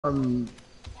Um,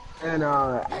 and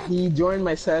he joined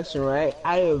my session, right?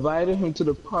 I invited him to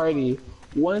the party.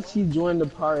 Once he joined the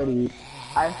party,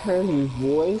 I heard his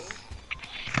voice,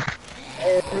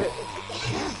 and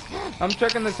I'm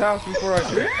checking this house before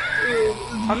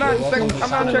I. I'm not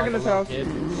Sounded checking like a this little house. kid.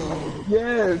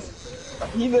 yes,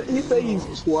 he said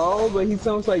he's 12, but he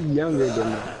sounds like younger than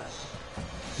that.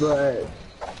 But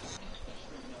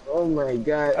oh my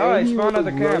god, Oh, and I he spawned at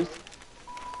was the camp.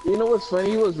 You know what's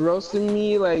funny? He was roasting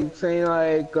me, like saying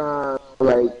like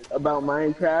about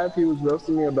Minecraft. He was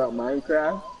roasting me about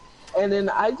Minecraft, and then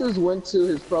I just went to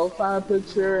his profile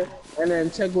picture and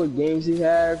then checked what games he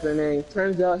has, and then it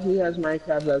turns out he has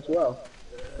Minecraft as well.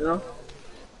 You know,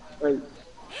 like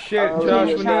I Shit, already Josh,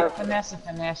 just we need. have.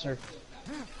 Finesser.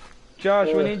 Josh,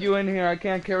 we Uh, need you in here. I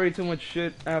can't carry too much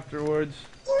shit afterwards.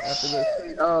 After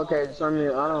this. oh, okay, so I mean,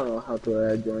 I don't know how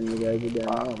to join you guys again.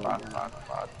 Oh my god,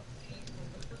 Fuck.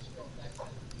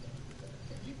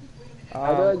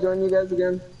 how do I join you guys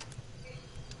again?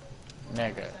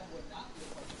 Nigga.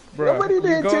 Bruh, Nobody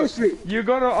did teach me. you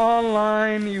go to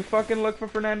online, you fucking look for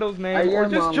Fernando's name, I or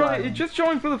am just online.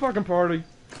 join for the fucking party.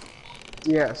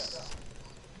 Yes.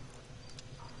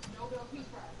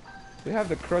 We have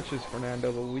the crutches,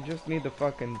 Fernando, but we just need the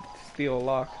fucking steel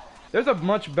lock. There's a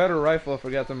much better rifle I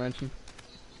forgot to mention.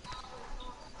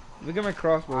 Look at my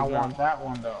crossbow. I want that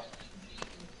one though.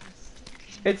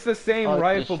 It's the same Oh,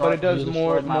 rifle, but it does you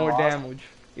more destroyed my lock? damage.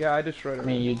 Yeah, I destroyed it. I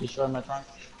mean, you destroyed my trunk?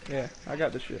 Yeah, I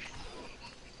got the shit.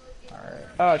 Alright.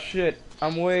 Oh shit,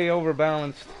 I'm way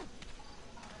overbalanced.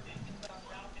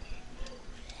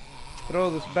 Throw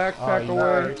this backpack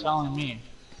You're away. telling me.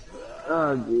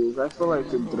 Oh jeez, I feel like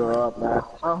to throw up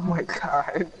now. Oh my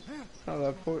god. Oh,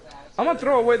 that poor... I'm gonna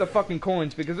throw away the fucking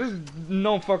coins because there's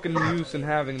no fucking use in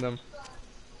having them.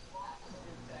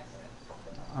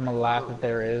 I'm gonna laugh if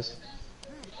there is.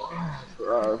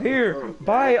 Here,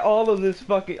 buy all of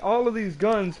these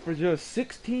guns for just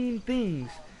 16 things.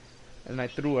 And I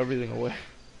threw everything away.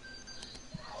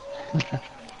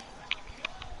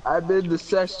 I did the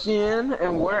session,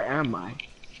 and where am I?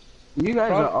 You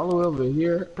guys are all the way over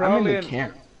here. Probably I'm in the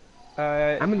camp. Uh,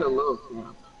 I'm in the little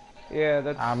camp.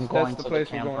 yeah, I'm going that's the to the place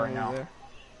we're camp going right over now. there.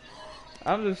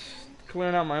 I'm just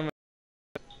clearing out my...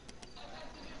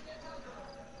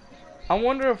 I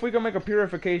wonder if we can make a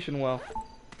purification well.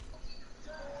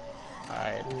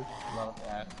 Alright, love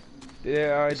that.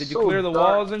 Yeah, alright, did you So clear the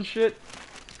dark. walls and shit?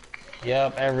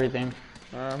 Yep, everything.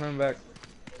 I'm heading back.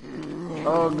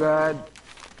 Oh god.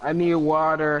 I need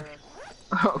water.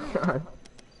 Oh god.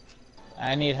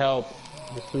 I need help.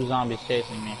 There's 2 zombies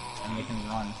chasing me, and we can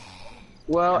run.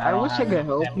 Well, And I I don't wish I have could any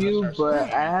help stamina you, sources.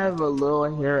 but I have a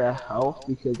little hair of health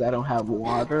because I don't have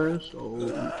water,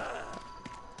 so...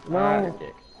 No.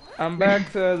 I'm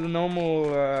back to the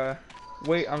normal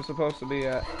weight I'm supposed to be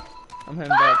at. I'm heading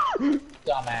back.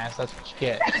 Dumbass, that's what you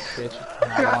get, bitch.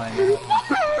 And I wanted to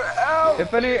help you.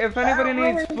 If anybody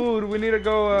needs food, we need to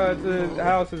go to the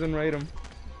houses and raid them.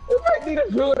 If I need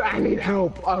food, I need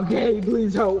help. Okay,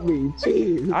 please help me.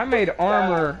 Jeez. I made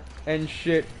armor and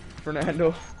shit,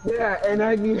 Fernando. Yeah, and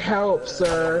I need help,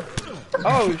 sir.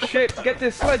 Oh shit, get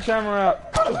this sledgehammer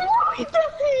out. Help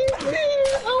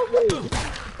me.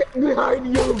 Behind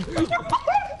you.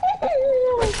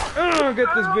 Get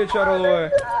this bitch out of the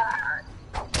way.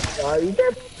 You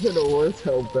got the worst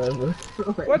help ever.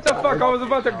 Oh my What the God. fuck? I was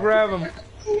about to grab him.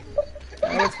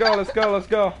 Let's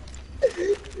go.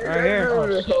 Right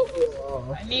here.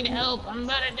 I need help, I'm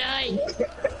about to die.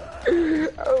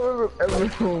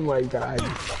 Oh my god.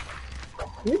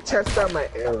 Let me test out my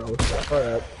arrows. Hold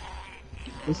up.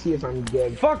 Let's see if I'm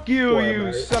good. Fuck you, for you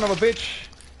it. son of a bitch.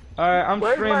 Alright, I'm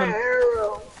Where's my streaming.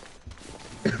 arrow?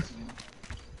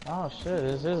 Oh shit,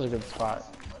 this is a good spot.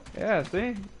 Yeah,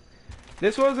 see?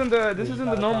 This isn't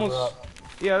the normal.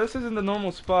 Yeah, this isn't the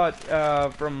normal spot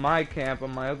from my camp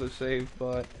on my other save,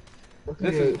 but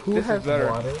this Okay, is better.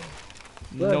 Water?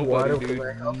 Nobody, dude.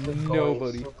 My health is going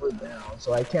Nobody. super down,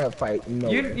 so I can't fight no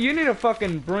You one. need to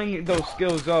fucking bring those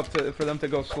skills up for them to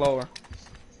go slower.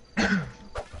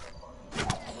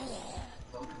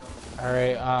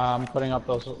 Alright, I'm putting up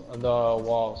the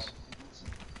walls.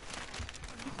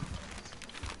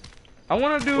 I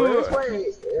want to Where's do my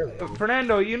arrow?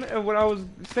 Fernando. You know what I was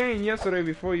saying yesterday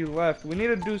before you left. We need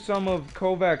to do some of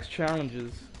Kovac's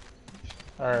challenges.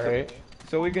 Alright.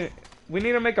 So we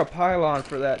need to make a pylon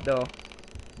for that though.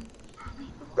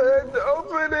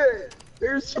 Open it!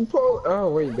 There's Chipotle.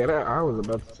 Oh wait, I was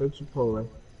about to say Chipotle.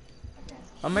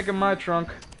 I'm making my trunk.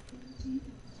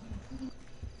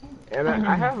 And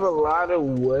I have a lot of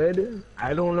wood.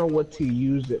 I don't know what to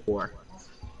use it for.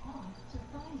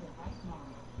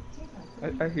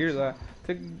 I hear that.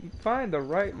 To find the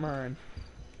right mine.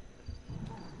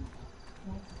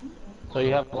 So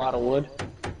you have a lot of wood?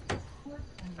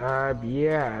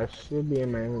 Yeah, it should be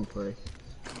in my inventory.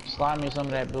 Slide me some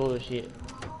of that builder shit.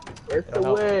 Where's the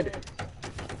It'll help. wood?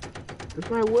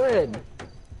 Where's my wood?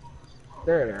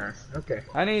 There it is. Okay.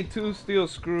 I need 2 steel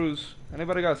screws.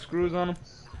 Anybody got screws on them?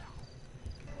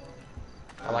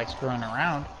 I like screwing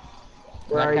around.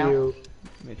 Where that are count? you?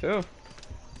 Me too.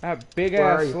 That big Where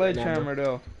are ass you, sledgehammer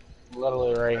though.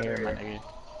 Literally right here, my nigga.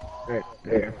 Right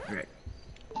there. Right.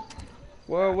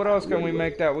 Well, what else can we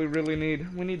make that we really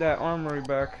need? We need that armory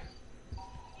back.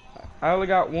 I only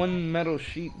got 1 metal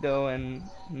sheet though and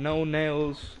no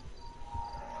nails.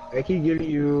 I can give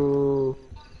you.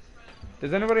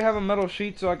 Does anybody have a metal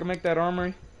sheet so I can make that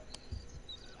armory?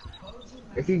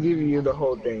 I can give you the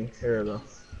whole thing. Here we go.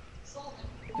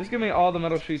 Just give me all the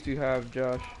metal sheets you have,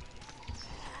 Josh.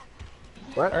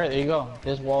 What? Alright, there you go.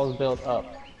 This wall is built up.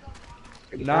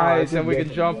 Nice, and we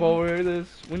can jump over this.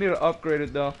 We need to upgrade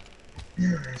it though.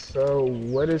 So,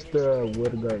 what is the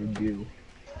wood gonna do?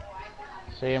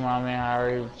 See, mommy, I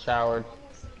already showered.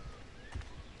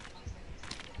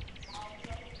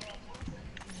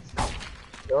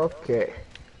 Okay.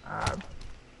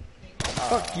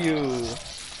 Fuck you.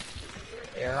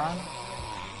 Aaron?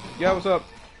 Yeah, what's up?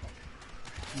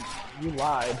 You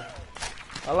lied.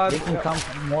 I lied. They can come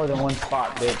from more than one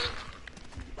spot, bitch.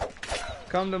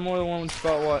 Come to more than one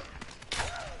spot. What?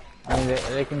 I mean,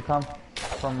 they can come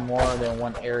from more than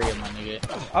one area, my nigga.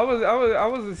 I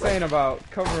wasn't saying about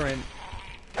covering.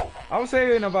 I was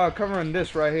saying about covering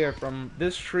this right here, from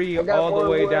this tree I got all the more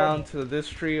way wood. down to this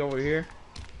tree over here.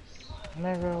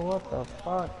 Nigga, what the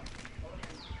fuck?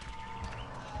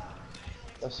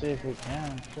 Let's see if we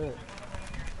can. Shit.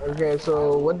 Okay,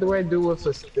 so what do I do with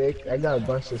a stick? I got a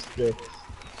bunch of sticks.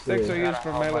 Sticks are Yeah. used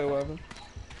for melee weapons.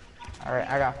 Alright,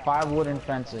 I got 5 wooden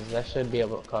fences. That should be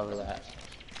able to cover that.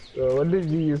 So what did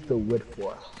you use the wood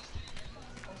for?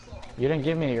 You didn't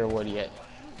give me your wood yet.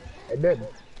 I did.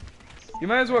 You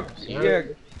might as well.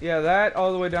 Yeah, that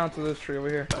all the way down to this tree over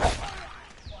here.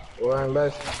 Or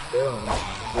unless,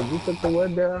 did you put the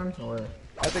wood down? Or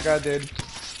I think I did.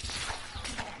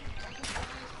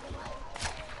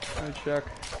 Let me check.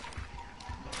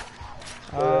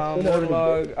 Wood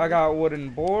log. I got wooden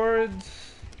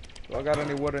boards. Do I got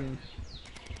any wooden?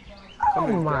 oh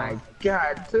my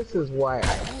god, this is why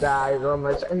I died so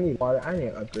much. I need water. I need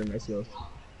to upgrade my skills.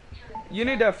 You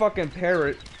need that fucking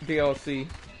parrot DLC.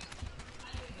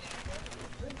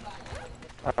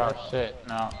 Oh shit,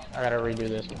 no. I gotta redo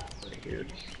this one.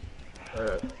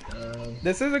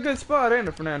 This is a good spot, ain't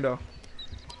it, Fernando?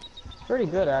 Pretty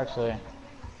good, actually.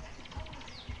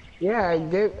 Yeah,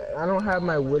 I don't have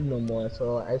my wood no more,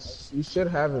 so you should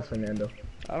have it, Fernando.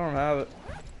 I don't have it.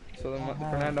 So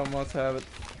Fernando must have it.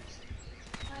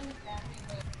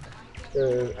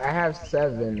 I have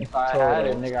 7 If I total. had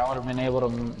it, nigga, I would have been able to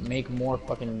make more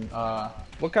fucking,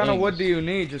 What kind of things. wood do you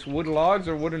need? Just wood logs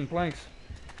or wooden planks?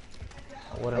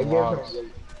 wooden logs.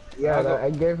 I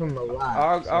gave him a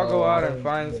lot. I'll go so out I and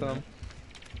find some.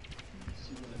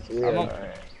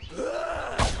 Yeah.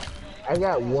 I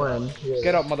got 1. Yeah.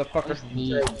 Get up, motherfucker.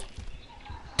 We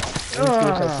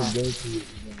Ah.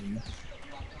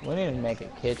 need to make a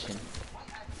kitchen.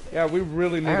 Yeah, we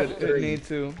really have need 3. need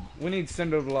to. We need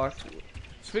cinder blocks.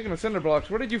 Speaking of cinder blocks,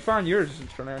 where did you find yours,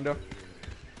 Fernando?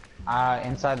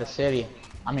 Inside the city.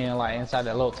 I mean, like, inside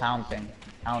that little town thing.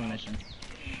 Town mission.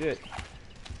 Shit.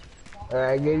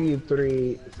 I gave you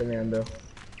 3, Fernando.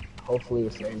 Hopefully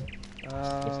the same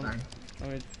this time.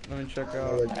 Let me check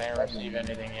out. I didn't receive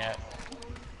anything yet.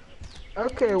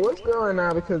 Okay, what's going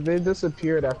on? Because they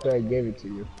disappeared after I gave it to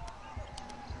you.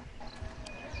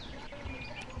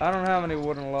 I don't have any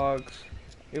wooden logs,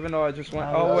 even though I just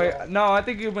went. Oh wait, no, I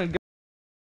think you've been good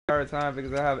entire time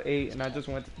because I have 8 and I just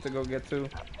went to go get 2.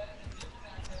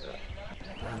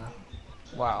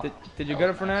 Wow. Did you get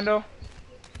it, Fernando?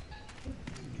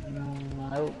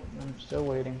 Nope, I'm still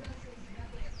waiting.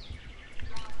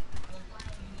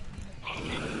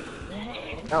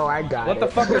 Oh, I got What it. the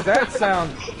fuck is that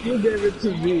sound? You gave it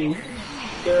to me.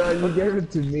 Girl, you gave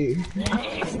it to me.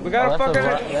 We got a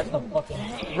fucking That's a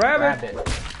fucking rabbit.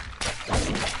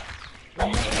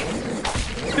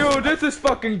 Dude, this is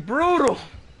fucking brutal.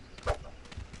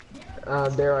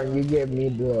 Darren, you gave me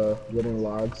the wooden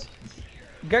logs.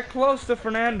 Get close to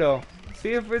Fernando.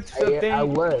 See if it's a thing. I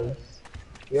was.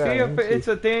 Yeah, See if let me it's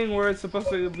a thing where it's supposed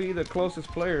to be the closest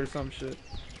player or some shit.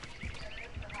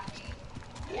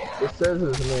 It says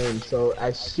his name, so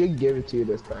I should give it to you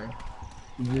this time.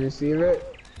 Did you receive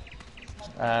it?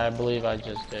 I believe I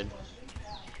just did.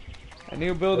 A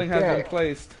new building has Okay. been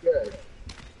placed. Good.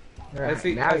 I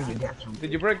see. Now I you see. get some.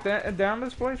 Did you break that down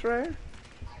this place right here?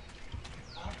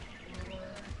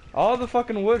 All the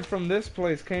fucking wood from this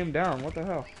place came down. What the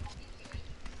hell?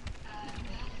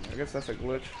 I guess that's a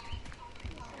glitch.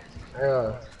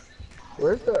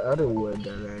 Where's the other wood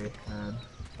that I had?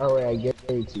 Oh wait, I gave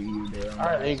it to you there.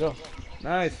 Alright, there you go.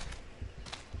 Nice.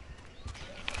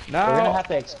 We're gonna Now, have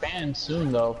to expand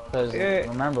soon though, because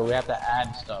remember we have to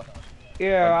add stuff.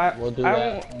 yeah, We'll do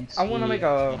that I want to make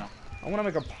a, you know. I want to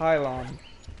make a pylon,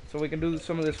 so we can do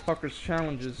some of this fucker's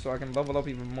challenges, so I can level up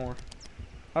even more.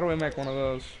 How do we make one of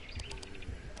those?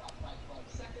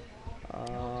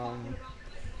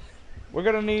 We're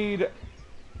gonna need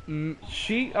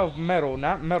sheet of metal,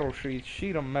 not metal sheets,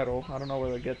 sheet of metal. I don't know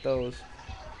where to get those,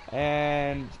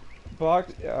 and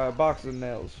box of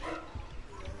nails.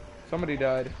 Somebody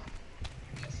died.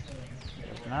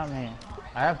 Not me.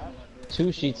 I have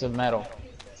 2 sheets of metal.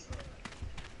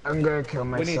 I'm gonna kill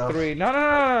myself. We need 3. No, no, no,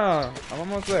 no, no. I'm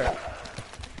almost there.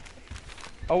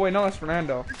 Oh wait, no, that's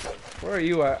Fernando. Where are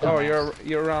you at? Oh, you're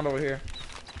around over here.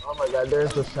 Oh my god,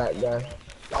 there's the fat guy.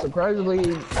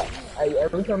 Surprisingly,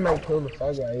 every time I kill the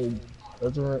fat guy,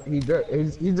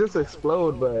 he just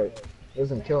explode, but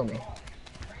doesn't kill me.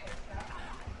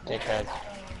 Dickhead.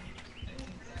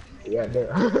 Yeah,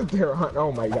 they're on.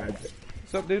 Oh my god.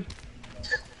 What's up, dude?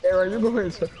 Aaron, you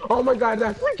going to? Oh my god,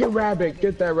 that freaking rabbit!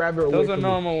 Get that rabbit away Those are from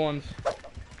normal ones. me.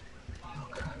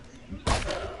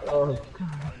 Oh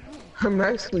god. I'm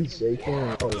actually shaking in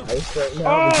life right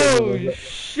now. Oh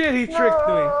shit, he tricked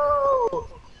me.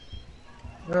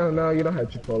 No, no, you don't have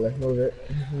Chipotle. Move it.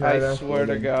 No, I swear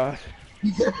to God.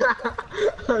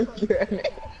 I'm kidding.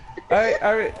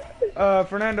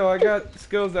 Fernando, I got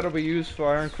skills that'll be useful.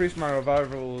 I increased my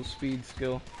revival speed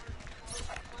skill.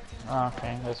 Oh,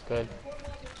 okay, that's good.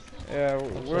 Yeah,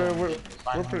 we're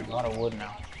pretty a lot of wood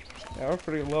now. Yeah, we're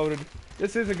pretty loaded.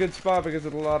 This is a good spot because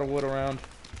there's a lot of wood around.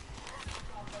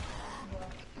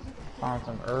 Found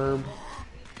some herb.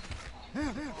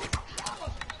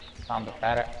 Found the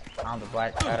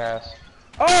black badass.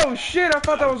 Oh shit! I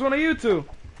thought that was one of you two.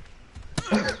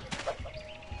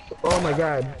 Oh my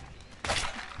god.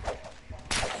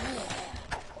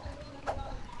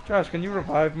 Josh, can you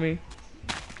revive me?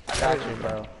 I got you,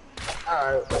 bro.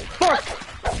 Alright. Fuck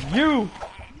you!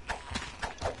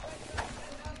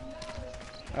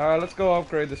 Alright, let's go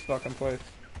upgrade this fucking place.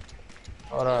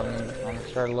 Hold up, I'm gonna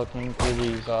start looking through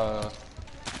these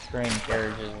train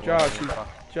carriages. Josh,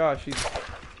 Josh,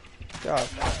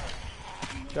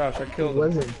 I killed him.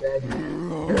 Wasn't dead.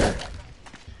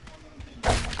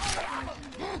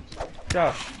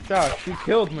 Josh, you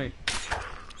killed me.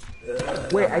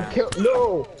 Wait, I killed.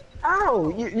 No! Ow!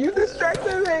 You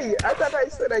distracted me! I thought I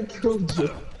said I killed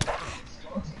you.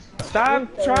 Stop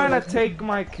trying to take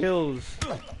my kills.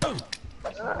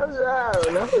 No,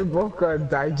 now we're both gonna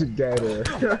die together.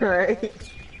 Alright?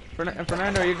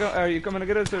 Fernando, are you coming to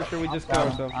get us, or should we just kill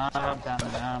ourselves? I'm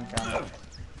coming.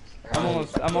 I'm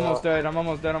almost dead. I'm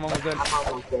almost dead. I'm almost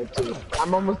dead too.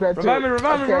 I'm almost dead too. Revive me!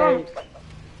 Revive me!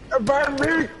 Revive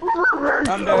me! Revive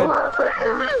me! I'm dead.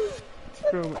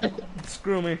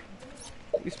 Screw me.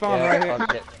 You spawn right here.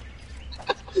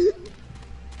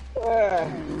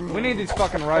 We need these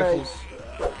fucking rifles.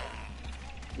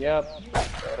 Yep.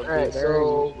 Alright,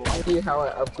 so let's see how I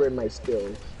upgrade my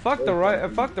skills. Fuck the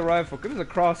rifle. Give us a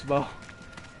crossbow.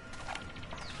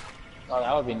 Oh,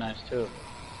 that would be nice too.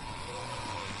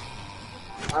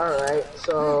 Alright,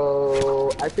 so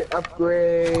I could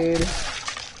upgrade.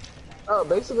 Oh,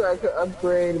 basically I could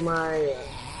upgrade my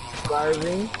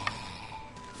gardening.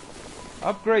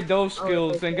 Upgrade those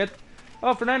skills and get.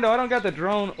 Oh, Fernando, I don't got the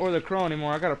drone or the crow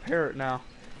anymore. I got a parrot now.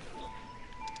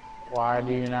 Why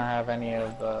do you not have any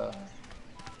of the?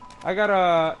 I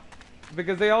got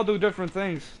because they all do different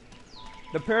things.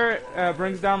 The parrot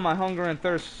brings down my hunger and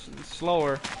thirst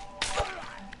slower.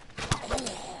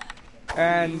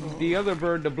 And the other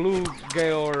bird, the blue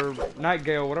gale or night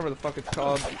gale, whatever the fuck it's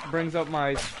called, brings up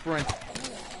my sprint.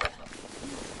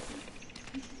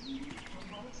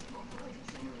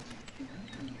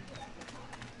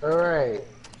 Alright.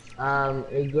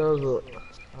 It goes.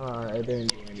 I didn't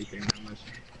do anything that much.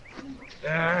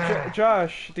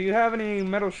 Josh, do you have any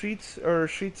metal sheets or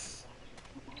sheets?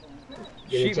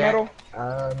 Sheet metal.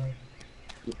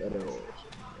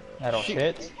 Metal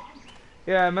shits?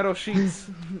 Yeah, metal sheets.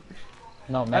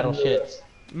 No, metal shits.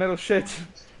 Metal shit.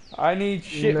 I need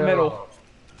shit metal.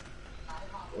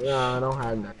 No, I don't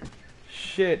have that.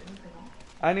 Shit.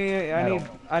 I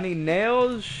need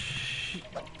nails.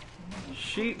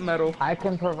 Sheet metal. I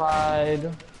can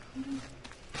provide.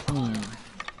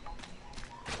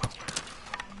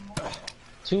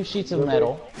 2 sheets of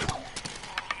metal.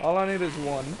 All I need is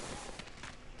 1.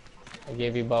 I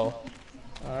gave you both.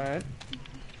 Alright.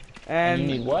 And you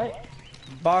need what?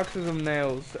 Boxes of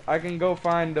nails. I can go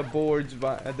find the boards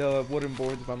by the wooden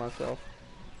boards by myself.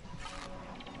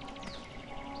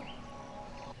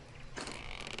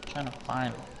 Trying to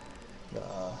find the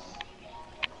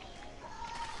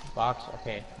box.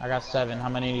 Okay, I got 7. How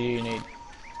many do you need?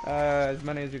 As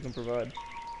many as you can provide.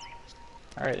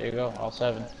 Alright, there you go. All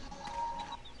 7.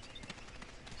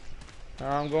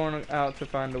 I'm going out to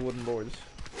find the wooden boards.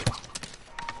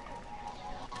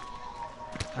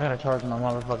 I gotta charge my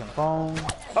motherfucking phone.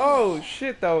 Oh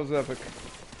shit, that was epic.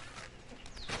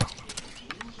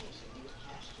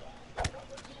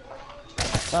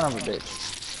 Son of a bitch.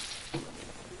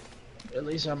 At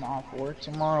least I'm off work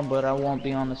tomorrow, but I won't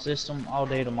be on the system all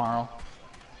day tomorrow.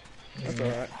 That's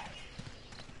alright.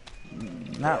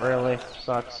 Not really.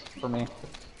 Sucks for me.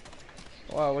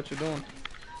 Wow, what you doing?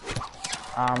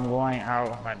 I'm going out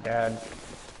with my dad.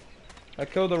 I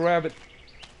killed a rabbit.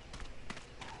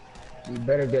 You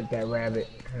better get that rabbit.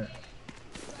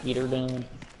 Eat her done.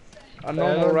 A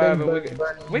normal rabbit.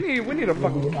 We need a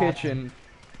fucking kitchen.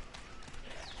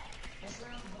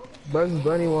 Bugs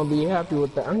Bunny won't be happy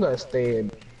with that. I'm gonna stay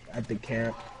at the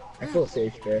camp. I feel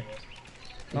safe there.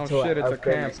 No Until shit, I it's a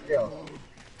upgrade my camp. skill.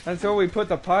 Until we put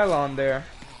the pylon there.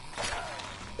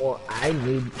 Well, I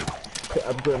need to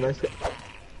upgrade my skill.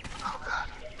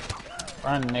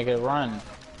 Run, nigga, run.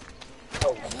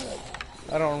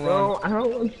 I don't run. No, I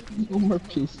don't want no more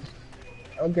pieces.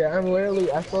 Okay,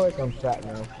 I feel like I'm fat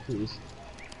now, please.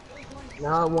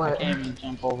 Now I I want, can't even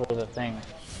jump over the thing.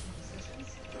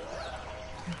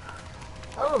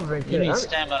 I don't think You need I'm-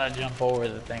 stamina to jump over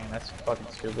the thing. That's fucking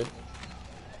stupid.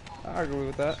 I agree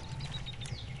with that.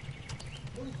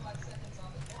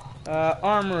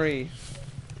 Armory.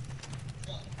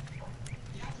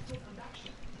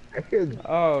 I could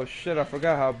Oh shit, I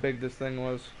forgot how big this thing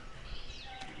was.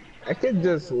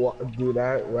 just do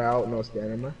that without no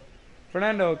stamina.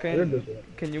 Fernando, Where does it?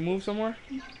 can you move somewhere?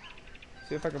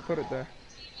 See if I can put it there.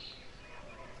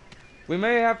 We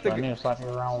may have Do I to need to slap you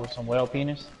around with some whale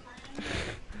penis?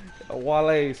 a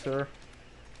Wale, sir.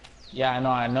 Yeah, I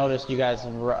know. I noticed you guys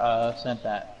sent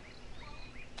that.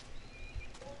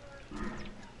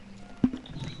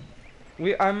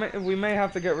 We may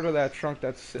have to get rid of that trunk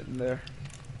that's sitting there.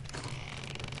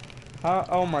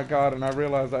 Oh my god, and I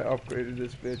realized I upgraded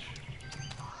this bitch.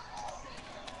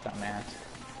 Dumbass.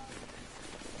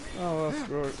 Oh well,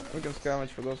 screw it. We can scavenge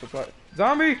for those supplies.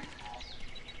 Zombie!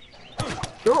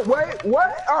 No, wait,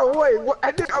 what? Oh, wait, what?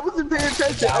 I wasn't paying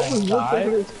attention. I was looking at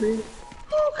the screen.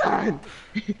 Oh, God.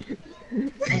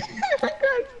 I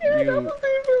got scared. I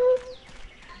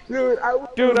was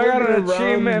Dude, Dude, I got an looking around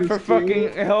achievement the for screen.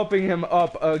 fucking helping him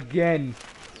up again.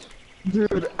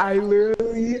 Dude, I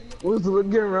literally was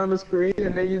looking around the screen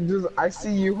and then I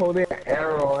see you holding an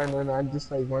arrow and then I'm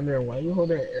just like wondering why you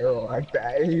holding an arrow like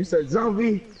that and you said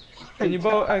zombie. Can you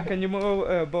both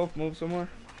move somewhere?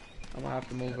 I'm gonna have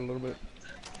to move a little bit.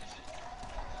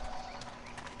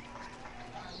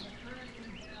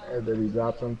 And then he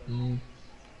dropped something.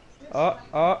 Oh.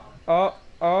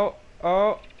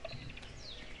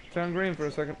 Turn green for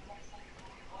a second.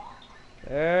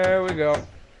 There we go.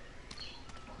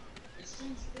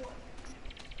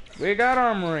 We got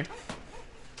armory.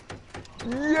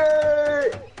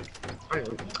 Yay! I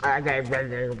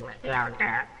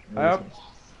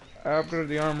upgraded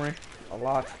the armory a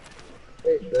lot.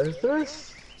 Wait, there's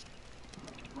this?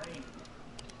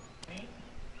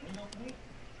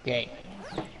 Gay.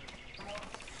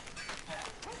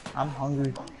 I'm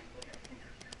hungry.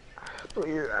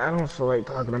 Please, I don't feel like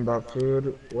talking about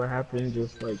food. What happened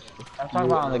just like... I'm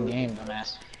talking about in the game,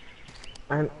 dumbass.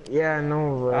 Yeah, I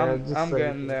know, but I'm like,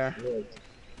 getting there.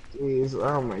 Jeez,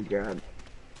 oh my god.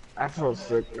 I feel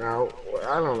sick now.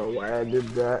 I don't know why I did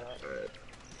that.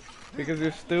 Because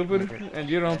you're stupid and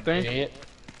you don't think. Idiot.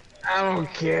 I don't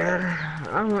care.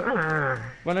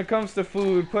 When it comes to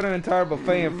food, put an entire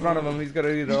buffet in front of him. He's gonna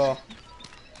eat it all.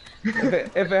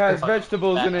 If it has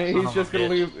vegetables in it, he's just gonna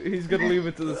leave. He's gonna leave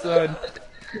it to the side.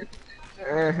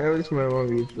 At least my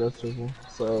mom eats vegetables,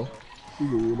 so she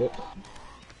can eat it.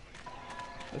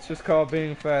 It's just called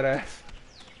being fat ass.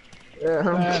 Yeah,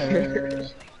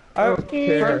 I don't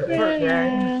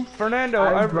care. Fernando,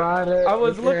 I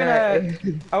was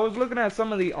looking at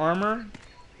some of the armor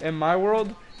in my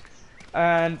world,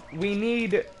 and we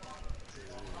need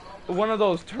one of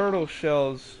those turtle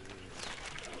shells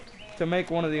to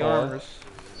make one of the armors.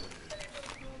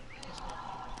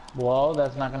 Well,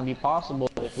 that's not gonna be possible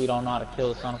if we don't know how to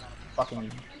kill some fucking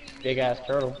big ass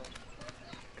turtle.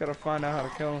 Gotta find out how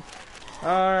to kill him.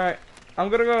 Alright, I'm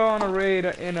gonna go on a raid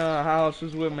in a house.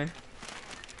 Who's with me?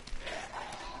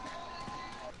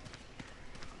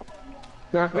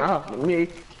 Me.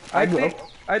 I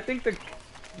think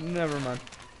Never mind.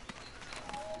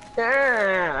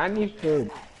 Yeah, I need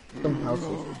food. Some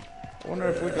houses. I wonder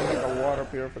if we can make a water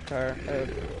purifier.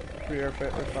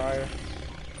 Purifier.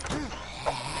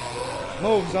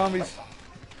 Move, zombies.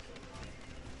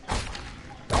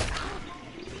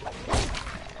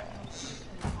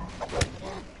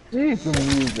 Jeez, the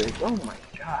music. Oh my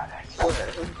god, I swear.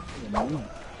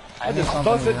 I need just something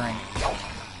bust to it. drink.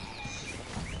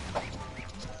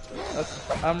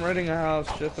 I'm renting a house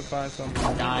just to find something.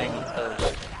 I'm dying of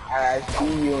thirst. I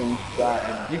see you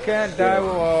inside. You can't die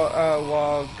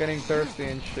while getting thirsty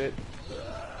and shit.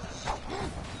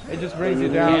 It just brings you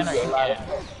down. Can I eat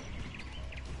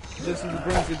it? This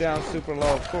brings you down super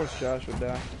low. Of course, Josh would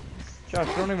die. Josh,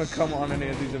 don't even come on any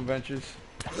of these adventures.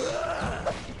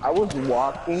 I was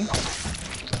walking,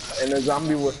 and a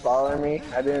zombie was following me.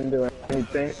 I didn't do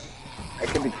anything. I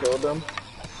could have killed him.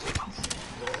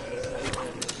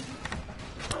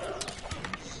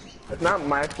 It's not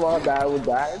my fault that I would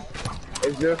die.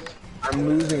 It's just I'm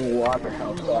losing water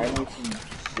health, so I need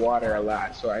some water a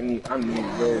lot. So I'm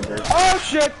very thirsty. Oh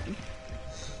shit!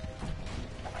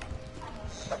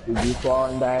 Did you fall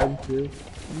and die too?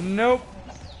 Nope.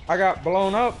 I got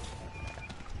blown up.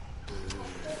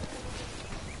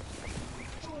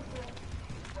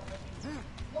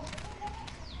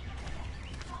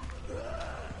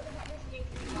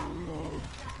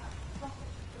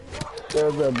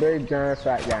 There's a big giant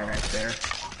fat guy right there.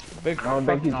 Big I don't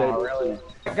think he's No, able really.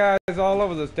 to. guys all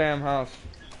over this damn house.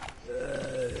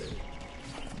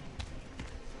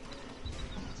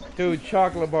 Dude,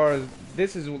 chocolate bars.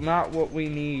 This is not what we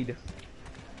need.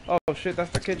 Oh shit,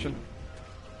 that's the kitchen.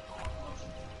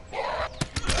 You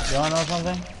wanna know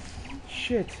something?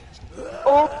 Shit.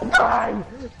 Oh god!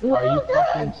 Are you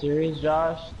fucking serious,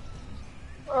 Josh?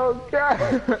 Oh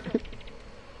god!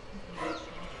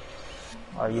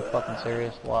 Are you fucking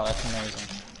serious? Wow, that's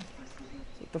amazing.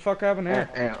 What the fuck happened here?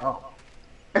 And, oh.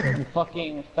 You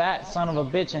fucking fat son of a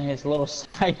bitch and his little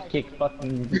sidekick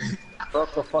fucking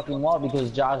broke the fucking wall because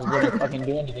Josh didn't fucking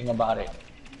do anything about it.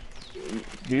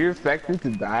 Do you expect me to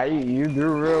die? You do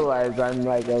realize I'm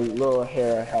like a little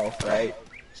hair of health, right?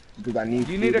 Because I need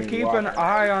You need to food and keep water. an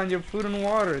eye on your food and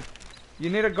water. You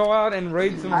need to go out and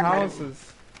raid some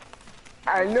houses.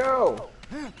 I know!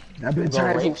 I've been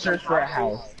trying to search for a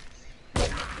house.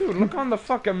 Dude, look on the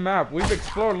fucking map. We've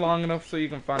explored long enough so you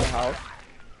can find a house.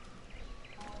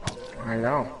 I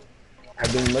know.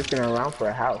 I've been looking around for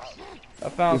a house. I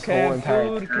found This whole canned entire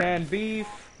food, time. canned beef.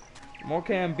 More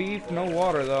canned beef, no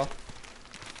water though.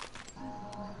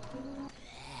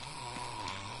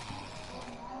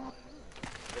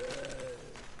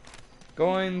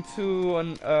 Going to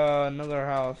another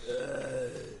house.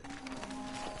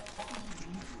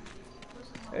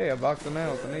 Hey, a box of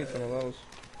nails. I need some of those.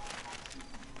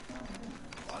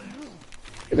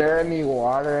 Is there any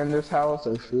water in this house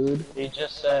or food? He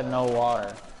just said no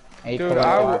water. And he Dude, put it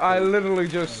on. I literally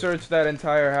just searched that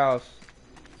entire house.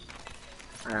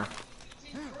 Yeah.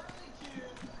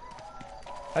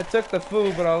 I took the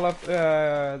food, but I left,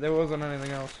 there wasn't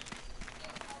anything else.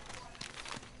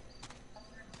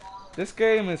 This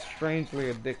game is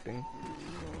strangely addicting.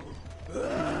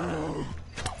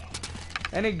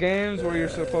 Any games where you're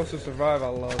supposed to survive, I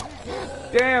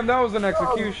love. Damn, that was an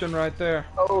execution right there.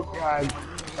 Oh god.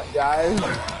 Guys,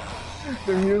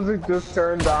 the music just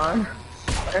turned on,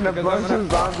 and a Because I'm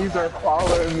bunch of zombies are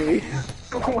following me.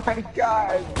 Oh my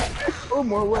god. Oh,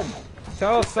 more wood.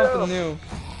 Tell us something new.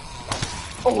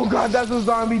 Oh god, that's a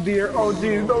zombie deer. Oh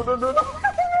jeez, no, no, no, no.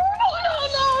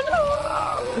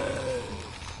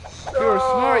 If you were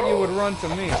smart, you would run to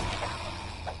me.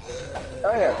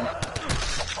 Oh yeah.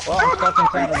 Well, I'm stuck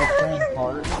inside of a train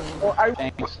part. Well,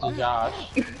 Thanks to Josh.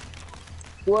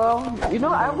 well, you know,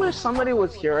 I wish somebody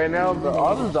was here right now, but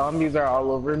all the zombies are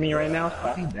all over me right now, so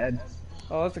I'm dead.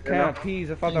 Oh, that's a can of peas.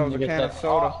 I thought that was a Nigga can of said,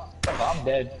 soda. "Oh, I'm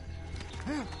dead."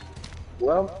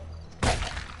 Well,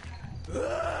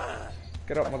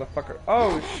 Get up, motherfucker.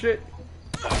 Oh, shit.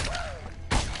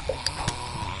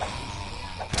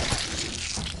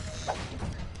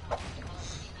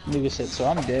 Nigga said, so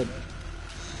I'm dead.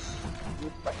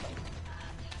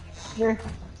 yeah.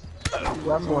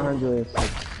 That's 106.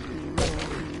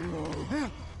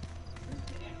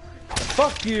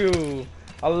 Fuck you.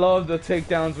 I love the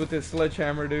takedowns with this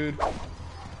sledgehammer, dude. Oh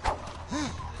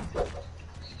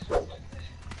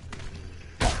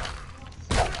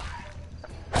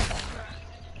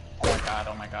my god,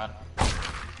 oh my god.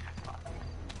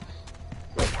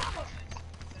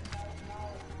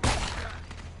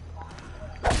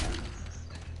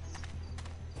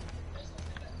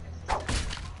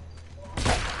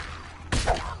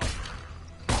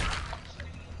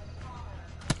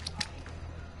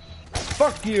 Fuck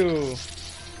Fuck you!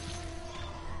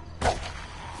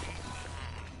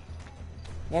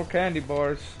 More candy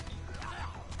bars.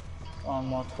 Found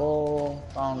more coal.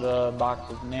 Found a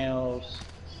box of nails.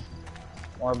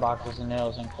 More boxes of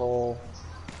nails and coal.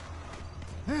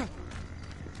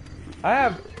 I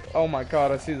have... Oh my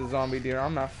god, I see the zombie deer.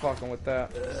 I'm not fucking with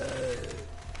that.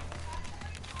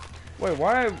 Wait,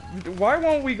 why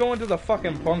won't we go into the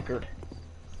fucking bunker?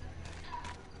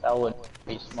 That would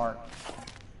be smart.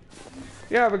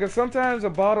 Yeah, because sometimes a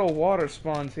bottle of water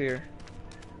spawns here.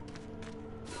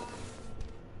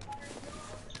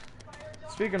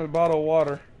 Speaking of bottled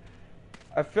water,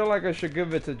 I feel like I should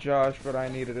give it to Josh, but I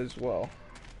need it as well.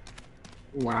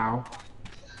 Wow.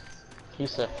 He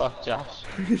said, "Fuck Josh."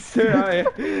 He said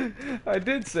I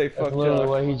did say fuck That's literally Josh.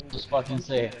 what he just fucking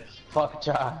said. Fuck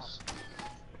Josh.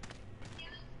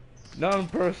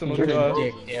 Non-personal, You're a Josh.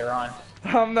 dick, Aaron.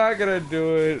 I'm not gonna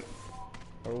do it.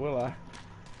 Or will I?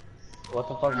 What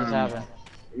the fuck just happened?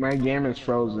 My game is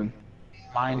frozen.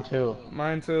 Mine too.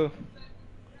 Mine too.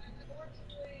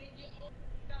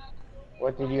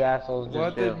 What did you assholes just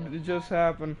What do? did just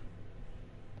happen?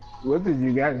 What did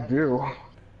you guys do?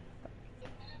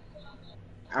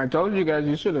 I told you guys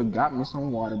you should have got me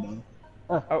some water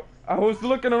bottle. I was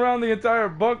looking around the entire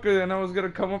bunker and I was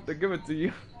gonna come up to give it to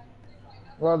you.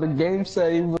 Well, the game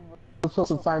said you were supposed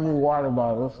to find me water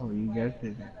bottle, so you guys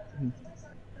did that.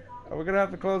 Are we gonna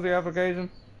have to close the application?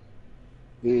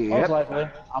 Yep. Most likely.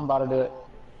 I'm about to do it.